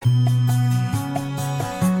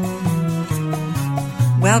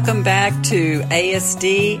Welcome back to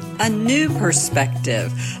ASD, A New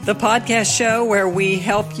Perspective, the podcast show where we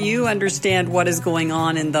help you understand what is going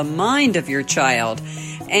on in the mind of your child.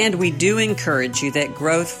 And we do encourage you that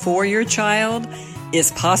growth for your child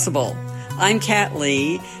is possible. I'm Kat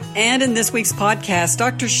Lee, and in this week's podcast,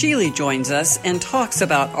 Dr. Sheely joins us and talks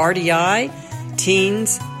about RDI,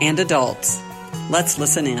 teens, and adults. Let's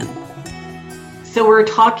listen in. So we're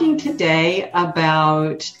talking today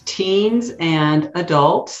about teens and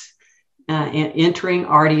adults entering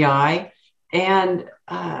RDI. And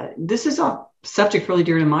this is a subject really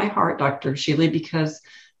dear to my heart, Dr. Sheely, because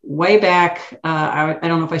way back, I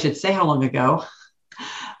don't know if I should say how long ago,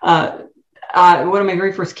 one of my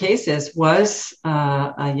very first cases was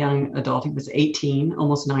a young adult. He was 18,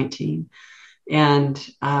 almost 19. And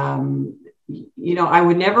I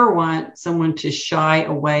would never want someone to shy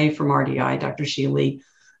away from RDI, Dr. Sheely,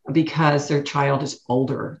 because their child is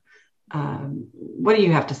older. What do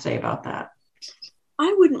you have to say about that?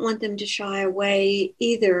 I wouldn't want them to shy away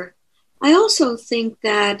either. I also think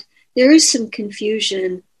that there is some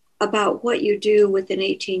confusion about what you do with an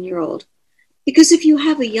 18-year-old. Because if you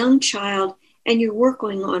have a young child and you're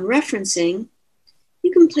working on referencing,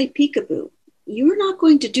 you can play peekaboo. You're not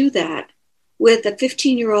going to do that with a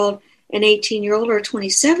 15-year-old, an 18-year-old, or a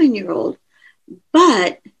 27-year-old.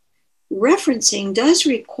 But referencing does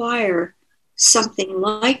require something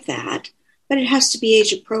like that, but it has to be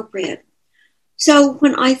age appropriate. So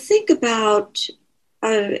when I think about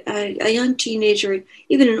a young teenager,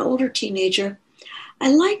 even an older teenager,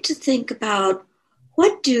 I like to think about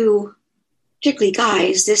what do particularly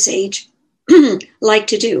guys this age like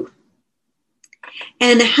to do?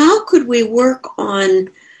 And how could we work on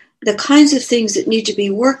the kinds of things that need to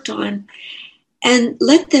be worked on and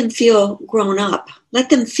let them feel grown up,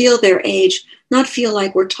 let them feel their age, not feel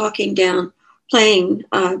like we're talking down, playing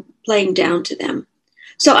down to them.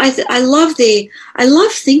 So I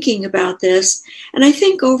love thinking about this. And I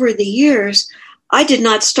think over the years, I did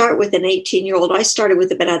not start with an 18-year-old. I started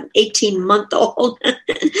with about an 18-month-old.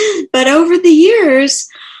 But over the years,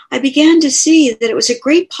 I began to see that it was a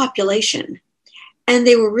great population. And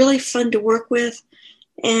they were really fun to work with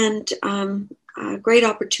and great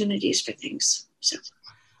opportunities for things. So.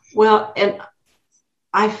 Well, and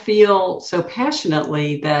I feel so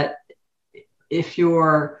passionately that if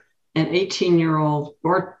you're an 18-year-old,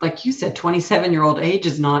 or like you said, 27-year-old, age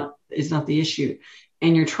is not the issue.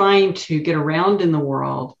 And you're trying to get around in the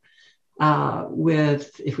world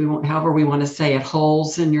with, however we want to say it,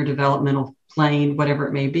 holes in your developmental plane, whatever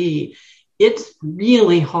it may be, it's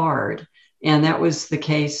really hard. And that was the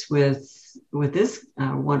case with this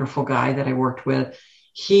wonderful guy that I worked with.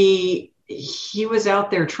 He was out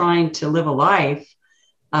there trying to live a life,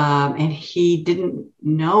 and he didn't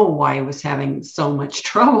know why he was having so much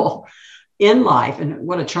trouble in life. And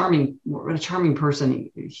what a charming person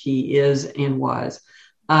he is and was.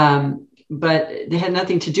 But it had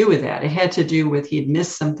nothing to do with that. It had to do with he had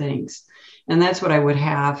missed some things. And that's what I would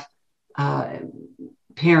have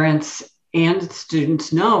parents and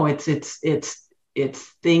students know. It's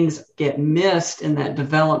things get missed in that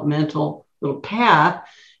developmental little path,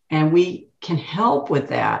 and we can help with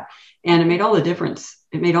that. And it made all the difference.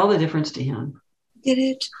 It made all the difference to him. Did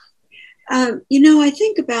it? I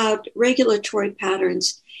think about regulatory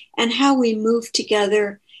patterns and how we move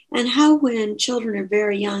together, and how when children are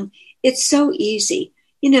very young, it's so easy.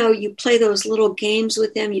 You play those little games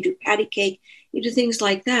with them, you do patty cake, you do things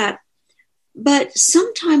like that. But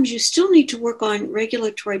sometimes you still need to work on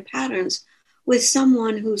regulatory patterns with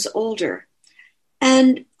someone who's older.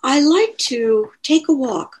 And I like to take a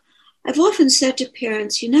walk. I've often said to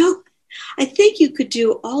parents, I think you could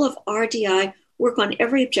do all of RDI, work on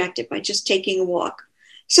every objective by just taking a walk.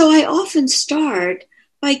 So I often start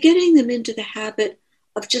by getting them into the habit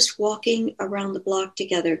of just walking around the block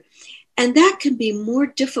together. And that can be more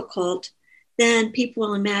difficult than people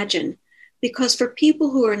will imagine, because for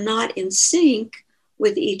people who are not in sync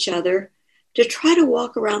with each other, to try to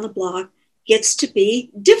walk around the block gets to be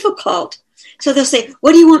difficult. So they'll say,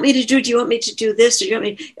 what do you want me to do? Do you want me to do this? Do you want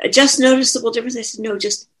me to just noticeable difference? I said, no,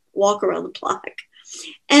 just walk around the block.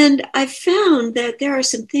 And I've found that there are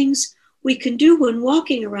some things we can do when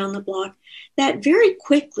walking around the block that very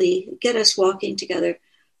quickly get us walking together.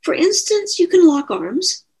 For instance, you can lock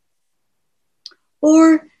arms,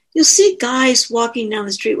 or you'll see guys walking down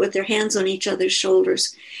the street with their hands on each other's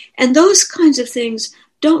shoulders. And those kinds of things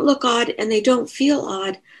don't look odd and they don't feel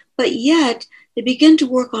odd, but yet they begin to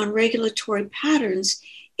work on regulatory patterns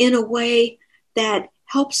in a way that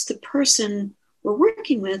helps the person we're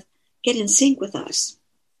working with get in sync with us.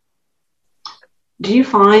 Do you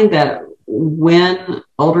find that when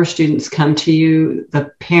older students come to you,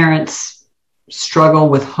 the parents struggle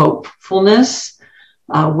with hopefulness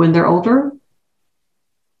when they're older?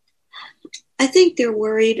 I think they're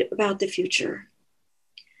worried about the future,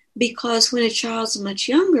 because when a child's much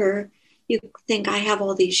younger, you think, I have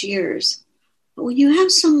all these years. But when you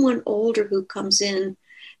have someone older who comes in,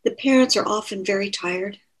 the parents are often very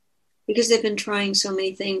tired because they've been trying so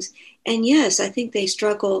many things. And yes, I think they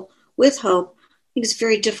struggle with hope. I think it's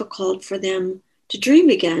very difficult for them to dream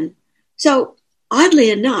again. So oddly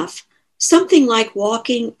enough, something like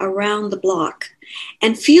walking around the block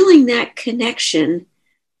and feeling that connection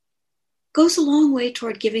goes a long way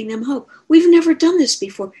toward giving them hope. We've never done this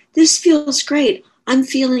before. This feels great. I'm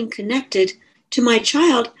feeling connected to my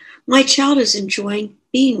child. My child is enjoying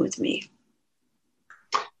being with me.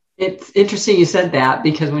 It's interesting you said that,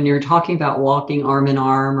 because when you're talking about walking arm in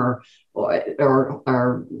arm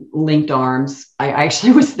or linked arms,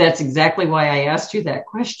 that's exactly why I asked you that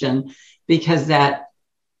question, because that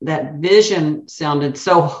vision sounded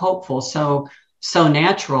so hopeful, so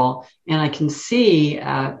natural. And I can see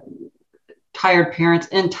tired parents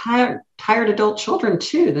and tired adult children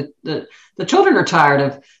too. The children are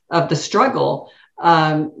tired of the struggle,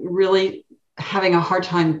 really having a hard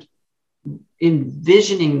time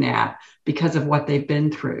envisioning that because of what they've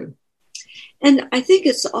been through. And I think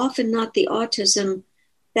it's often not the autism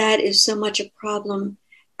that is so much a problem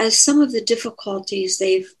as some of the difficulties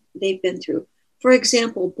they've been through. For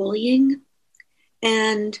example, bullying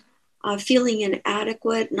and feeling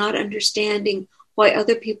inadequate, not understanding why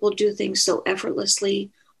other people do things so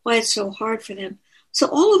effortlessly, why it's so hard for them. So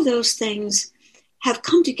all of those things have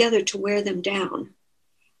come together to wear them down.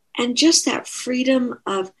 And just that freedom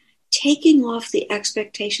of taking off the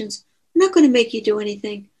expectations, we're not going to make you do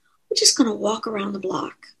anything. We're just going to walk around the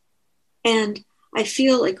block. And I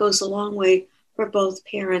feel it goes a long way for both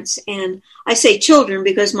parents. And I say children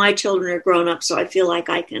because my children are grown up, so I feel like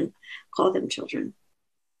I can call them children.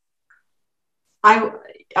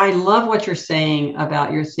 I love what you're saying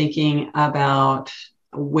about your thinking about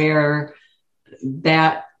where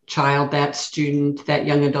that child, that student, that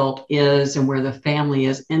young adult is and where the family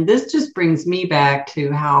is. And this just brings me back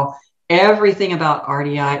to how everything about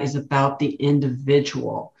RDI is about the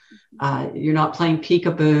individual. You're not playing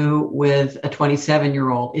peekaboo with a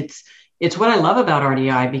 27-year-old. It's what I love about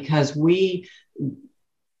RDI, because we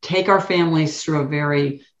take our families through a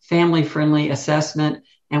very family-friendly assessment,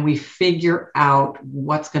 and we figure out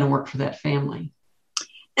what's going to work for that family.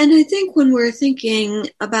 And I think when we're thinking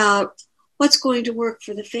about what's going to work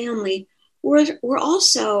for the family, we're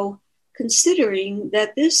also considering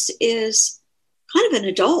that this is kind of an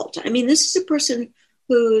adult. I mean, this is a person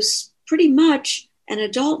who's pretty much an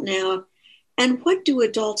adult now. And what do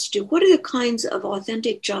adults do? What are the kinds of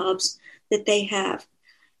authentic jobs that they have?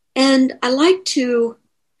 And I like to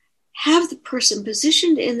have the person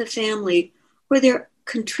positioned in the family where they're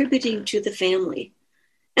contributing to the family.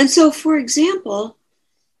 And so, for example,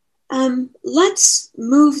 let's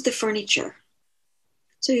move the furniture.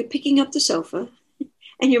 So you're picking up the sofa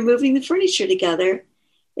and you're moving the furniture together.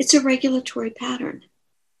 It's a regulatory pattern.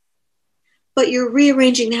 But you're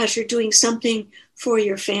rearranging the house. You're doing something for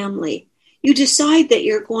your family. You decide that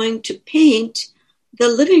you're going to paint the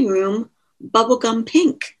living room bubblegum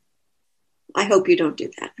pink. I hope you don't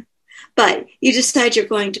do that. But you decide you're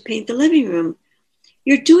going to paint the living room.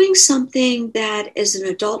 You're doing something that is an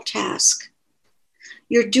adult task.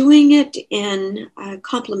 You're doing it in a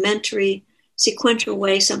complementary, sequential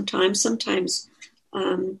way sometimes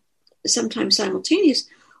simultaneous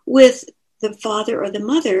with the father or the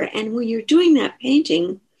mother. And when you're doing that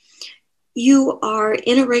painting, you are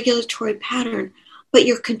in a regulatory pattern, but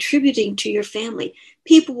you're contributing to your family.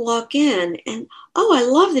 People walk in and, oh, I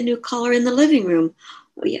love the new color in the living room.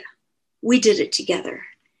 Oh, yeah, we did it together.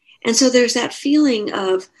 And so there's that feeling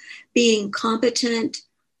of being competent,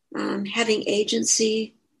 having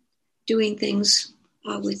agency, doing things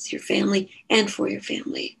with your family and for your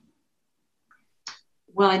family.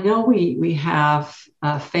 Well, I know we have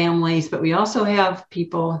families, but we also have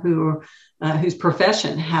people whose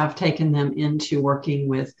profession have taken them into working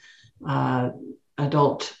with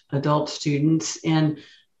adult students. And,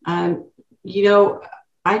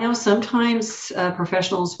 I know sometimes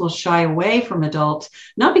professionals will shy away from adults,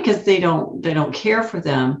 not because they don't care for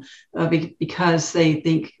them, because they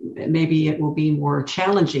think maybe it will be more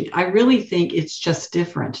challenging. I really think it's just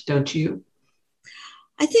different, don't you?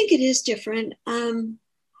 I think it is different.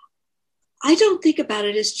 I don't think about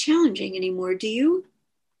it as challenging anymore. Do you?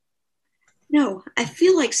 No, I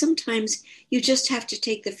feel like sometimes you just have to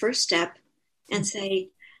take the first step and say,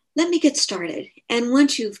 let me get started. And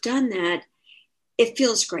once you've done that, it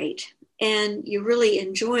feels great. and you're really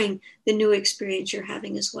enjoying the new experience you're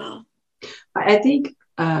having as well. I think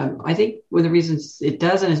one of the reasons it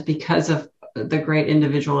doesn't is because of the great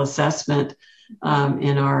individual assessment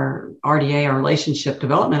in our RDA, our relationship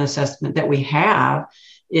development assessment that we have.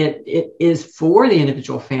 It is for the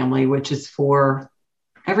individual family, which is for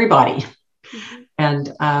everybody. Mm-hmm.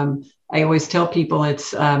 And I always tell people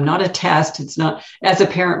it's not a test. It's not, as a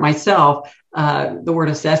parent myself, the word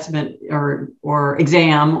assessment or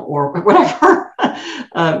exam or whatever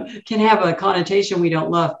can have a connotation we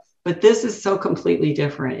don't love. But this is so completely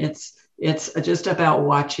different. It's just about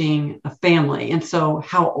watching a family. And so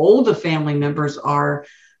how old the family members are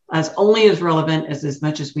is only as relevant as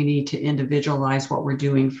much as we need to individualize what we're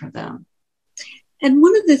doing for them. And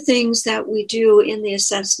one of the things that we do in the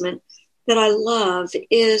assessment that I love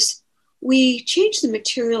is we change the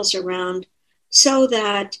materials around so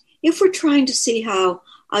that if we're trying to see how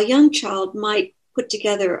a young child might put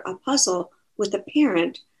together a puzzle with a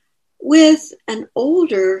parent, with an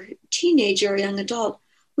older teenager or young adult,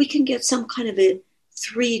 we can get some kind of a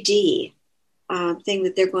 3D thing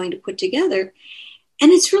that they're going to put together.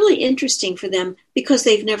 And it's really interesting for them because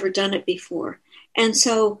they've never done it before. And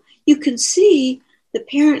so you can see the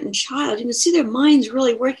parent and child, you can see their minds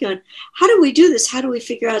really working on, how do we do this? How do we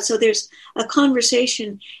figure out? So there's a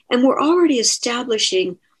conversation, and we're already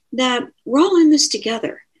establishing that we're all in this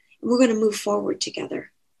together, and we're going to move forward together.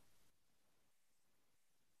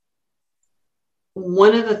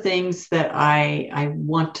 One of the things that I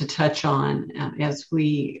want to touch on as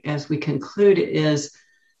we conclude is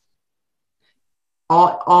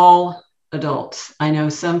all adults. I know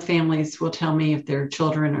some families will tell me if their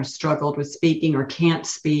children are struggled with speaking or can't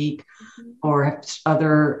speak, mm-hmm. or have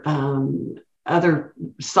other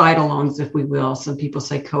side-alongs, if we will. Some people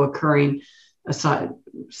say co-occurring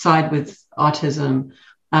side with autism.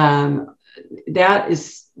 That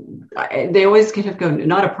is, they always kind of go,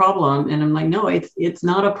 not a problem. And I'm like, no, it's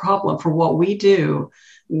not a problem for what we do.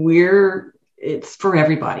 It's for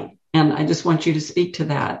everybody. And I just want you to speak to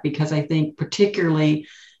that, because I think particularly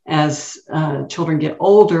as children get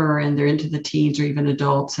older and they're into the teens or even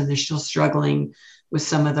adults and they're still struggling with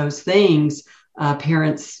some of those things,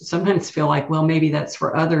 parents sometimes feel like, well, maybe that's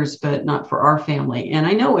for others, but not for our family. And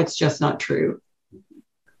I know it's just not true.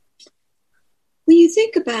 When you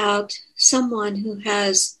think about someone who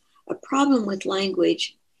has a problem with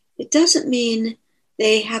language, it doesn't mean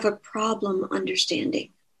they have a problem understanding.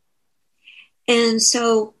 And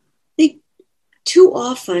so I think too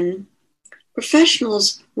often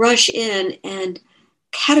professionals rush in and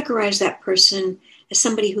categorize that person as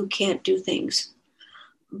somebody who can't do things.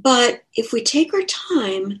 But if we take our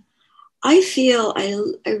time, I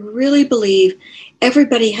really believe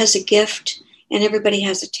everybody has a gift and everybody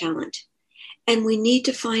has a talent. And we need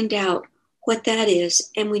to find out what that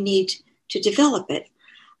is, and we need to develop it.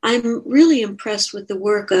 I'm really impressed with the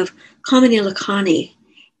work of Kamini Lakhani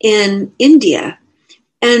in India.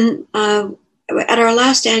 And at our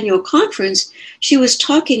last annual conference, she was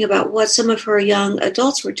talking about what some of her young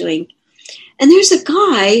adults were doing. And there's a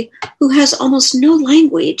guy who has almost no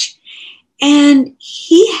language, and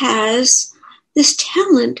he has this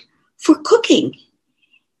talent for cooking.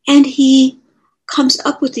 And he comes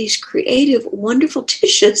up with these creative, wonderful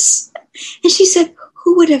dishes. And she said,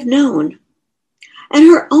 who would have known? And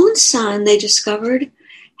her own son, they discovered,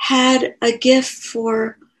 had a gift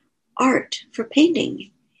for art, for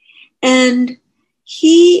painting. And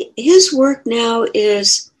his work now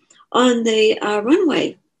is on the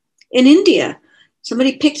runway in India.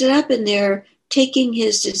 Somebody picked it up and they're taking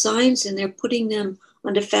his designs and they're putting them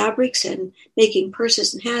onto fabrics and making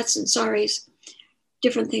purses and hats and saris,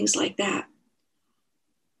 different things like that.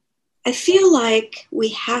 I feel like we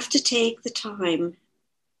have to take the time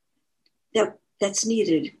that's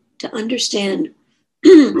needed to understand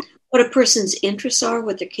what a person's interests are,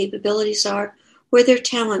 what their capabilities are, where their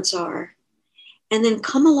talents are, and then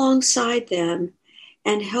come alongside them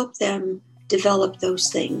and help them develop those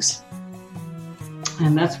things.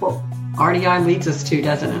 And that's what RDI leads us to,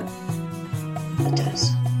 doesn't it? It does.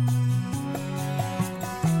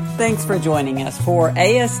 Thanks for joining us for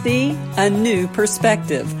ASD, A New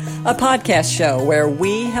Perspective, a podcast show where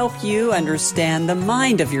we help you understand the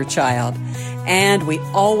mind of your child. And we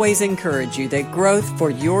always encourage you that growth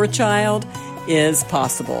for your child is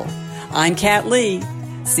possible. I'm Kat Lee.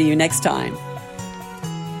 See you next time.